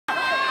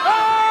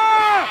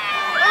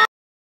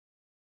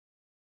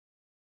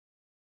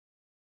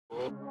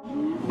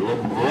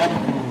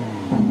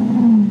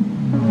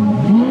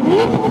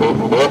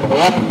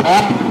Purchase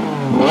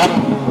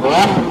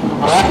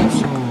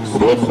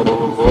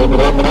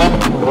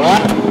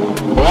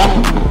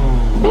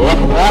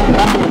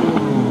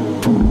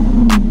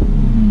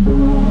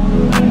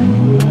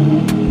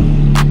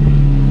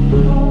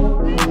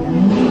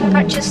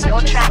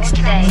your tracks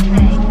today.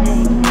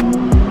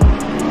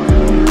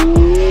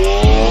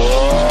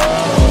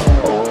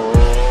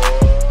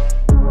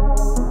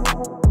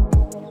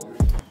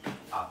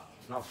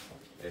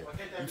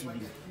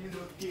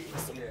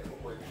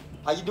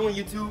 How you doing,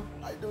 YouTube?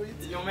 I do it.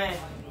 Yo, man,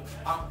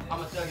 I'm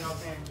a thug, you know what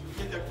I'm saying?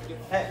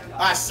 Hey,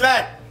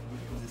 slide.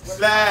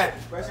 Slide.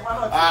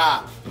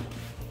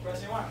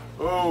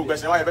 Oh,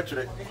 question one, I bet you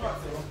that.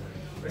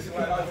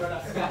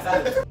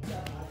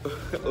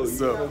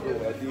 What's up?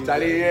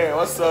 Charlie, yeah,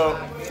 what's up?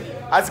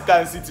 As you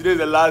can see, today is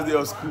the last day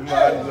of school,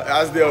 man.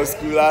 Last day of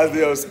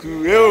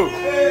school. Yo!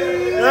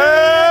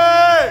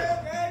 Hey!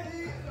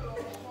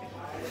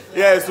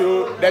 Yeah,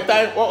 so the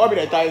time, what be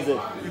the time, is it?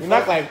 You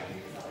not like,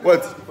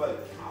 what?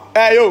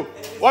 Hey, yo,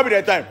 what be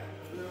the time?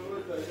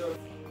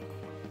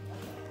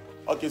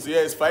 Okay, so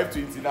yeah, it's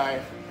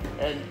 5:29,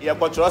 and you have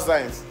cultural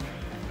science.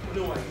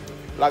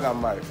 Black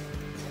and white.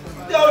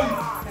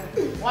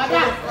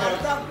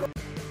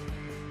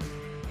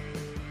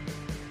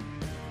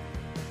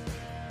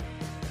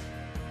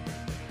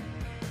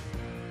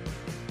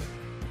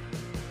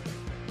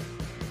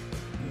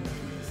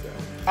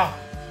 Ah.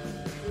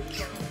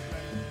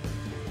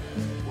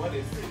 What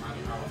is it, man?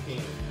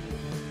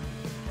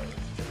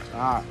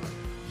 Ah.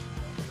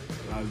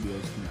 That's the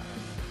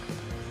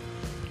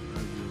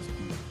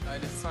school.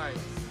 The science.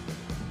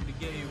 The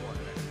game you want.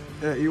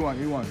 Yeah,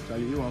 E1,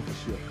 Charlie, E1 for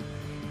sure.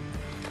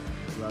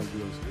 That's the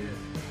school.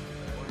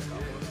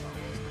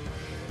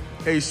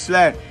 Hey,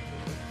 Sled.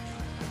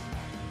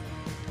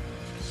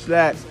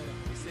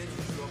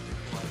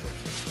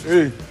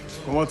 Hey,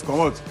 come out.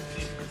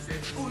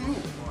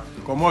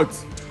 Come out.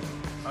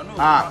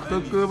 Ah,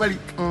 Coco Valley.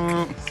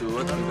 So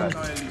what is that?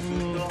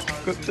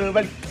 Coco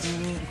Valley.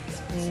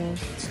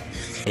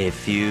 A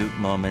few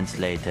moments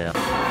later.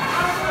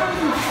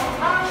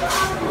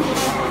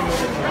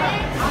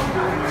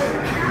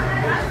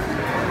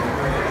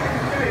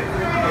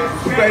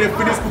 You guys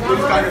finish school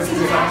police kind of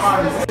school.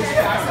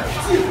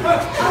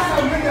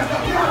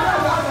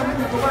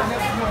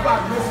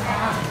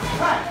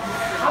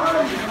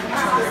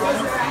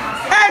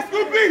 Hey,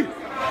 Snoopy!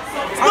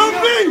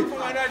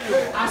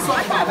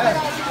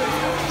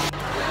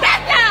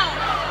 Back down!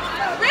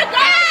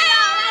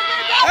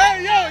 Hey,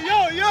 yo!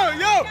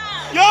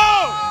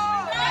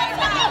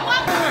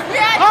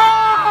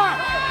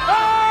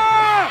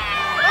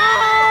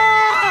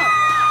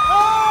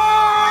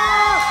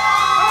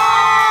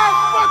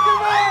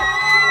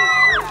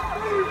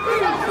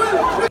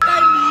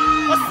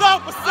 What's up?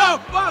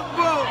 Fuck,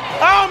 bro!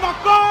 Oh my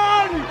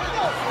God!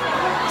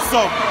 What's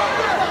up?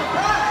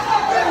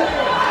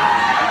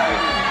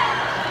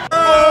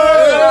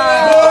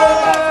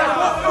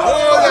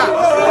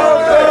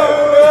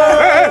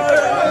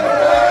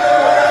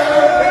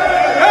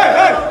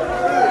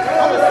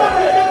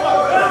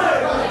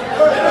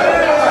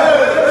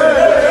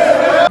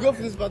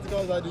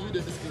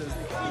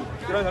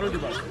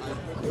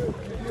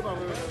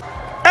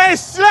 Hey,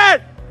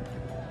 Sled!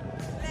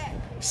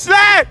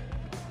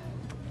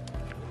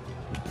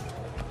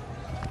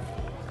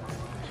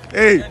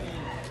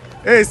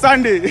 Hey,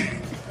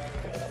 Sunday.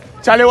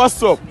 Charlie,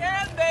 what's up?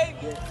 Yeah,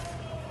 baby.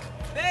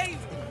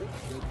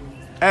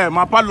 Hey,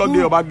 my pal logged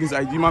your bag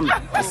inside. ID, mommy.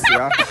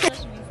 Yeah.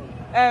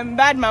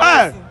 Bad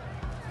man.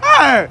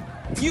 Hey!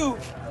 You.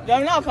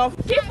 You're not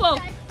comfortable. People,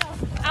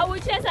 I will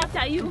chase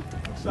after you.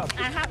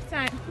 I have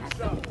time.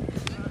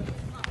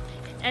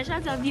 And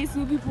shut up these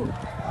two people.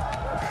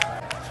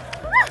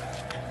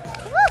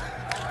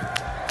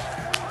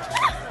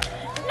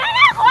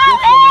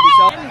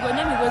 Let me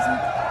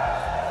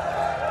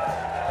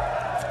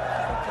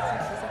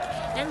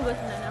go to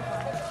Nana.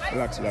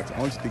 Relax. I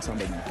want to take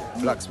somebody.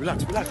 Relax. No.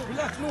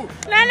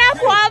 Nana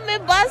Kwame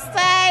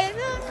busted.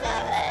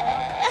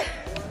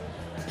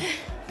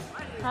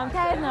 I'm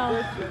tired now.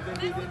 They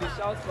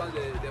shout for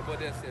the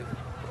body itself.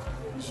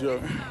 Sure.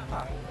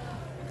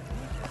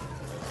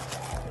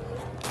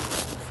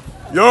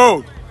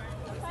 Yo!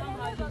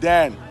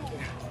 Dan.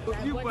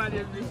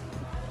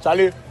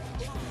 Charlie.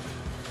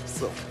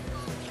 So.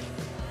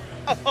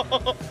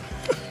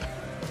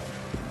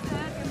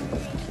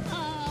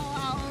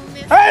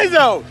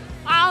 Hazel!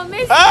 I'll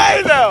miss you.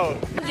 Hazel!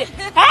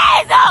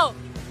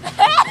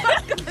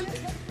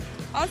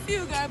 I'll see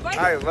you guys. Bye.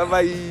 Alright,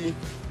 bye.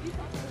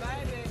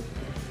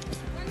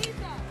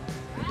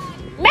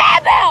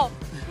 Mabel!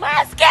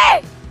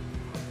 Maske!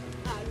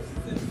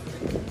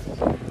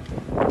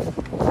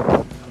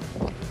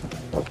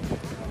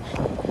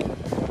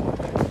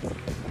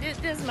 This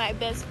is my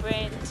best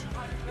friend.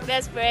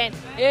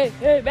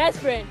 Hey, best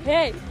friend.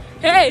 Hey,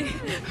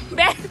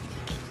 best.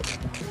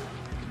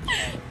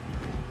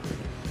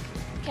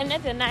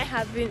 Kenneth and I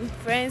have been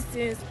friends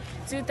since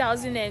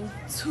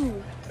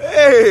 2002.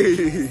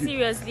 Hey!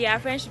 Seriously, our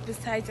friendship is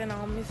tight and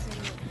I'll miss you.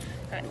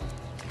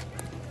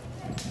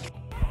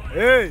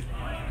 Hey!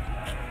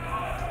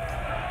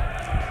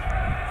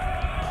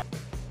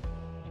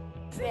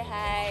 say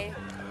hi.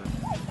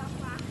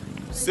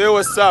 Say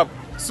what's up,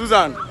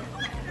 Susan.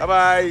 Bye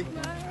bye.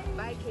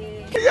 Bye,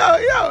 Kay.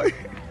 Yo.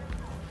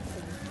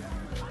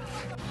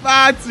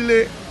 Bye,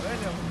 Tile.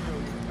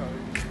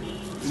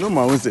 No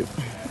man, what's it?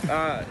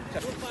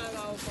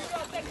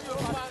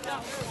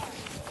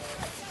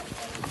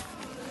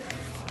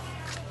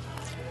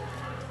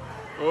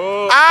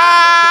 Oh.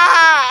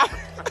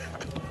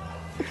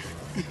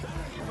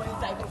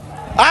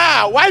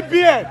 White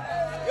beard.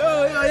 Yo,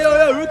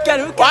 Ruken.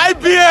 White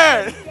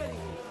beard.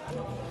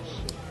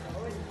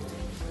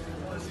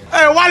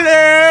 Hey,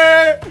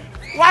 Wale.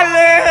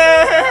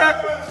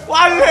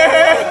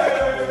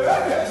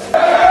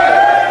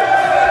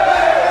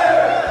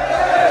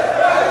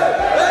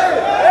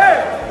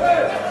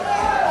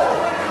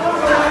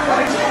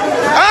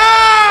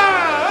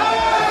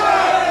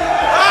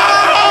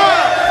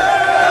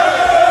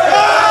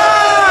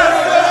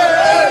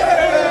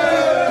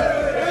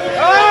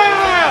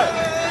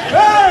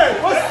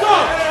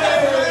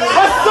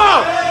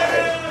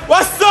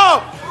 What's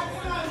up?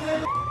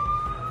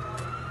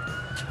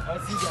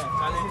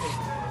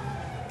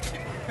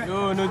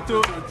 No,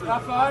 too.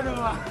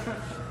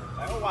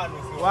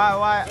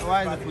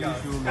 Why is the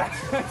police doing that?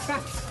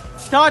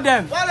 Tell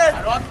them.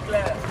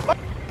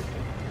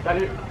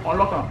 Daddy,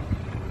 unlock them.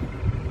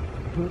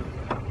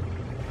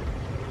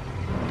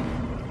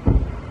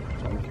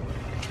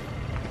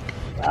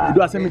 You do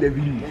send me the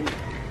video.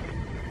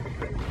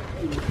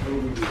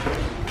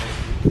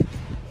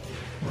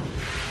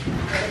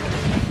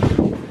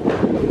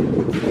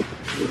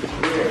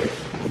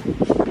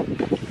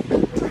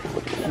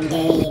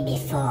 Day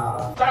before.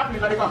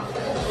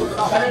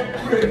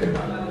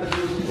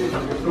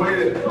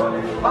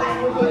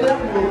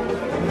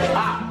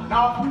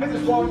 Now this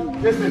is what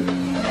this is.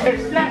 Hey,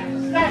 stand.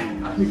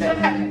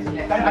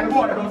 I go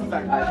on the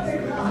side.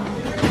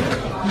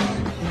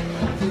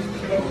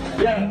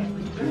 Yeah.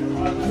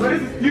 So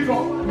this is Nico.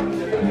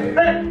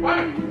 Hey, why?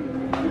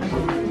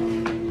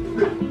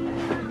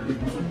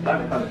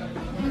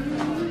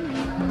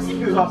 See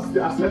this house. I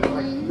slept for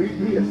like 3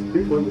 years.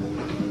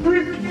 3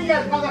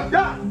 years, mother.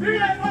 Yeah, 3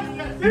 years,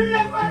 3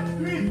 years,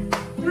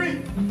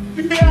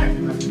 3 years.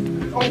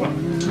 Over.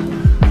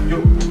 Yo,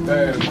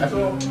 I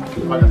saw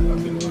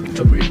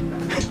the break.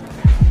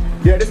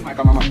 Yeah, this is my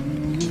cameraman.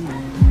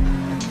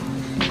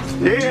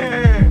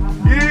 Yeah.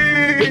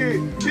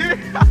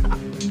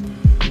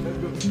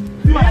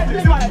 See what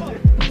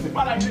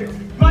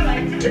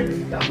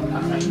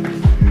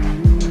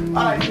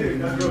I did.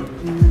 Let's go.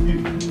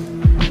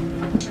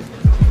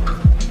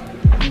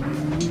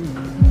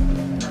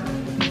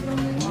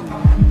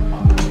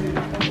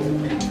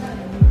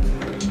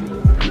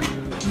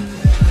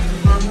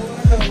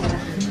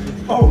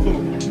 Oh.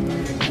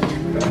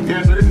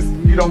 Yeah, so this is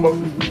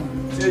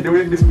see the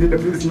way this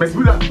is messed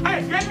with that. Hey,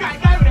 get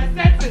guy with a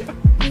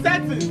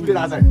setting. Put it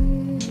outside.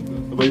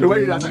 The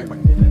way it outside.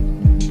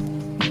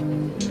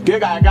 Get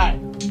guy.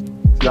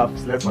 See, I've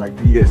slept for like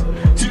 3 years.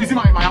 See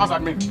my house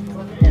admin.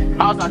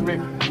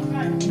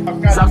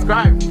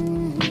 Subscribe.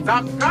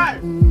 Get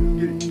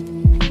it.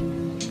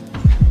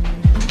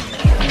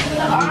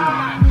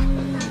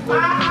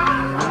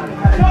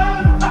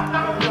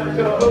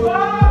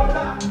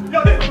 Yo,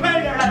 this is my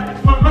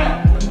man.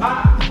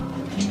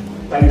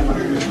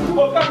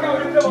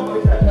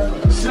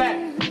 Slap.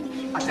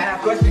 I said I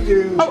pressed you.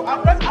 Oh, I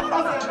pressed.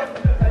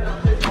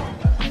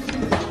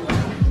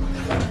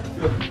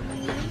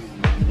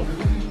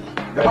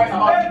 The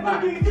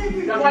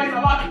white is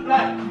about to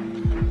fly.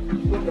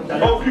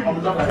 Oh, people on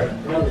the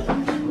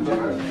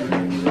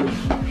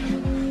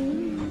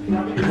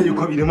you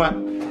copy the man.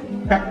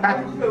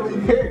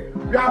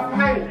 You are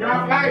flying.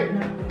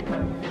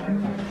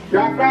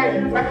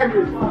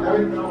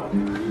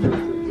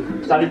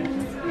 Study.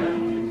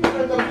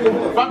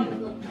 Family.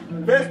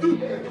 Phase 2.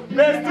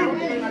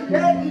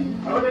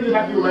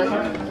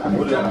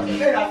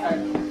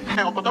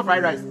 Hey, Okoto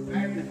fried rice.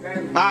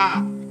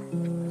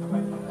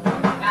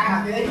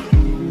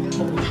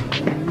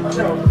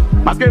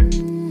 Basket.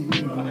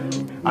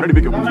 I know the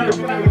big movie.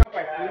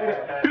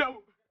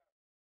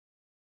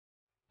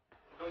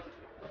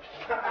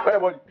 Where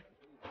body?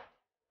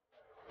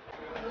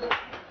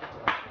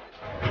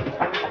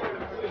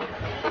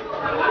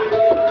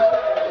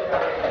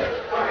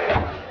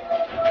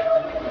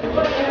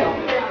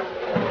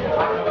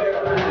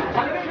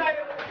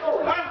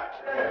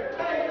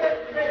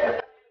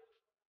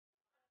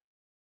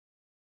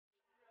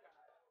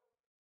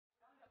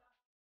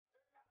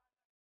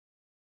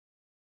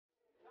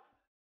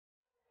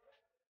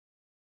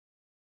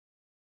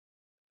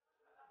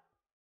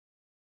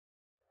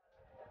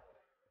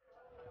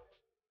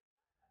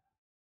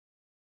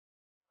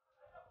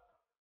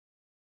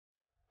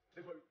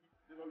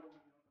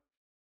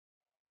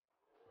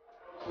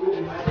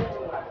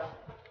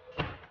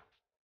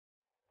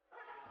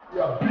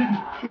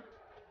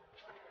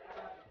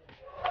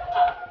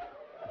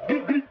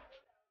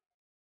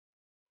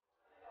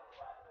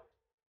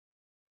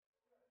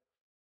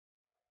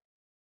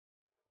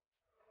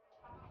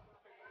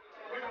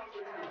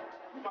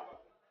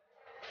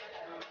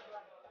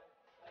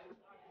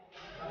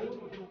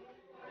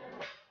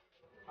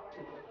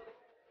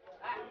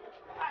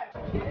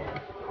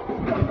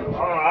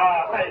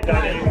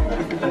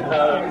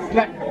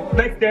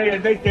 Next day,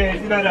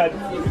 you know that.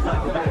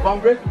 From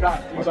great to that,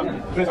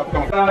 place of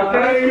come.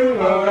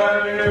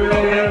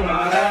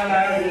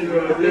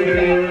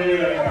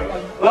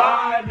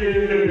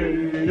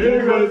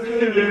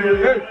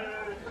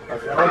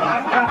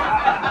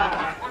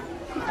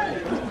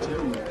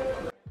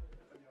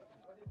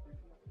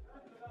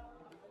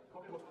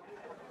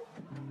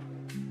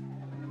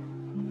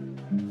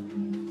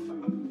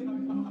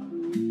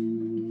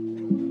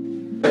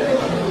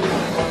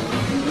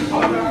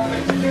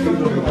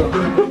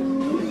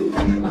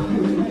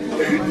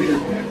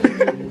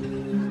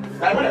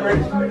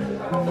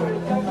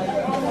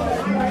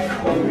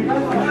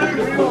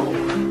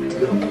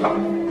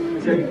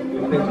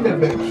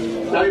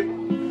 Charlie,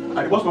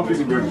 I was not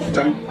facing good.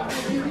 Charlie,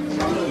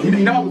 you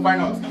never will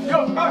find out. Yo,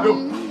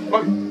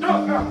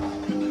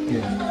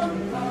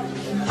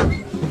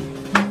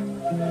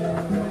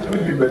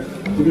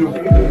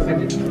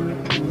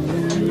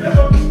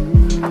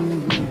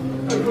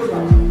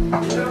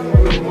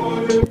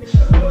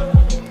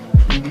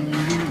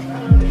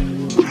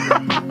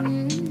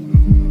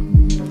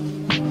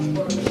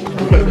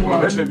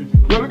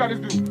 Yo, look at this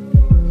dude.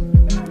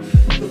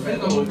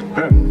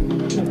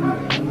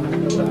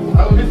 I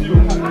will miss you.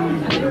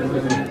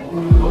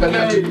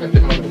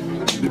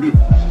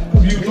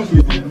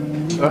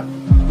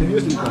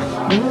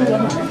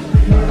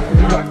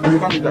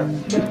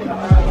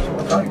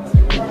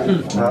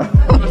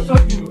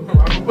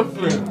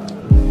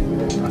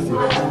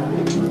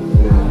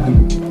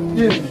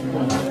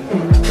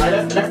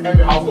 Let's end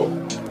the household.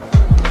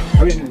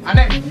 And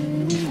then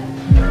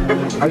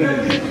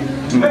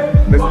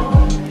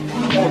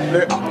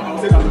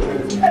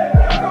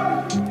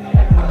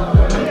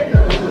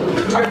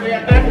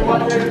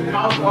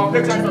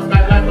next time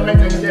subscribe, like,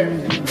 comment, and share.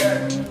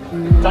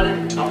 Charlie,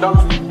 I'm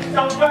done.